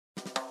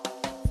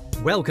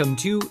Welcome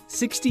to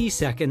 60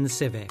 Second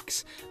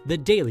Civics, the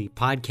daily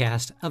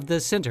podcast of the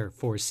Center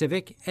for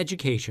Civic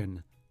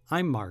Education.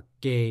 I'm Mark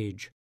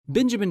Gage.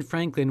 Benjamin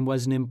Franklin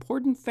was an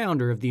important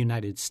founder of the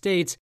United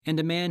States and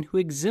a man who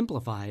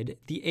exemplified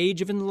the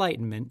Age of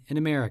Enlightenment in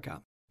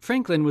America.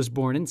 Franklin was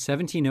born in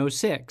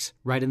 1706,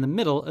 right in the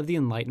middle of the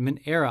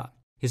Enlightenment era.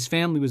 His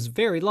family was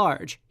very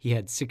large. He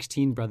had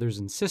 16 brothers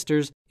and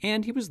sisters,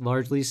 and he was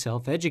largely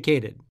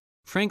self-educated.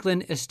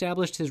 Franklin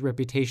established his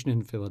reputation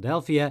in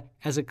Philadelphia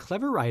as a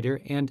clever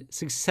writer and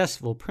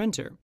successful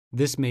printer.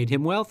 This made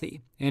him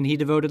wealthy, and he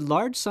devoted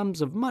large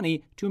sums of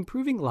money to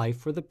improving life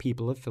for the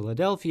people of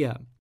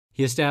Philadelphia.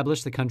 He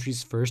established the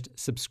country's first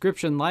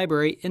subscription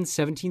library in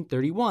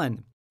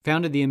 1731,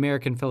 founded the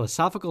American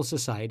Philosophical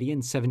Society in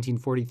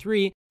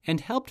 1743, and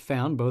helped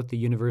found both the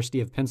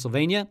University of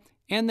Pennsylvania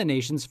and the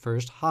nation's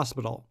first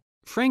hospital.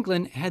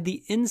 Franklin had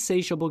the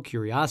insatiable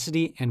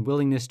curiosity and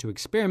willingness to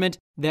experiment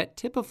that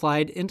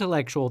typified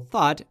intellectual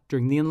thought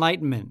during the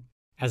Enlightenment.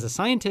 As a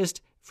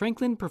scientist,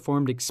 Franklin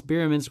performed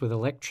experiments with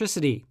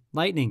electricity,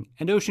 lightning,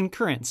 and ocean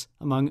currents,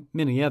 among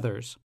many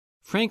others.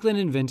 Franklin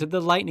invented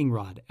the lightning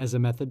rod as a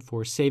method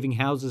for saving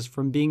houses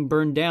from being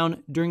burned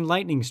down during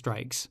lightning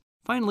strikes.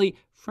 Finally,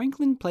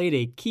 Franklin played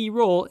a key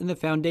role in the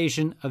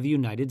foundation of the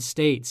United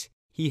States.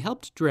 He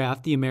helped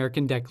draft the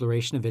American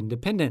Declaration of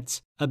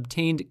Independence,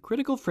 obtained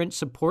critical French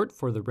support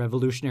for the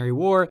Revolutionary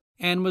War,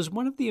 and was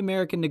one of the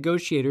American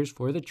negotiators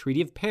for the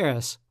Treaty of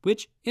Paris,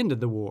 which ended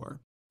the war.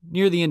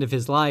 Near the end of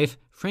his life,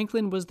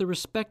 Franklin was the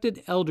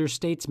respected elder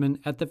statesman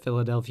at the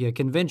Philadelphia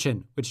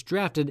Convention, which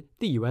drafted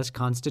the U.S.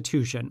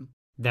 Constitution.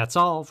 That's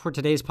all for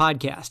today's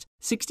podcast,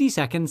 60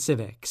 Second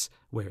Civics,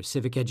 where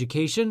civic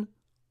education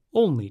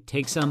only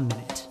takes a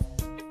minute.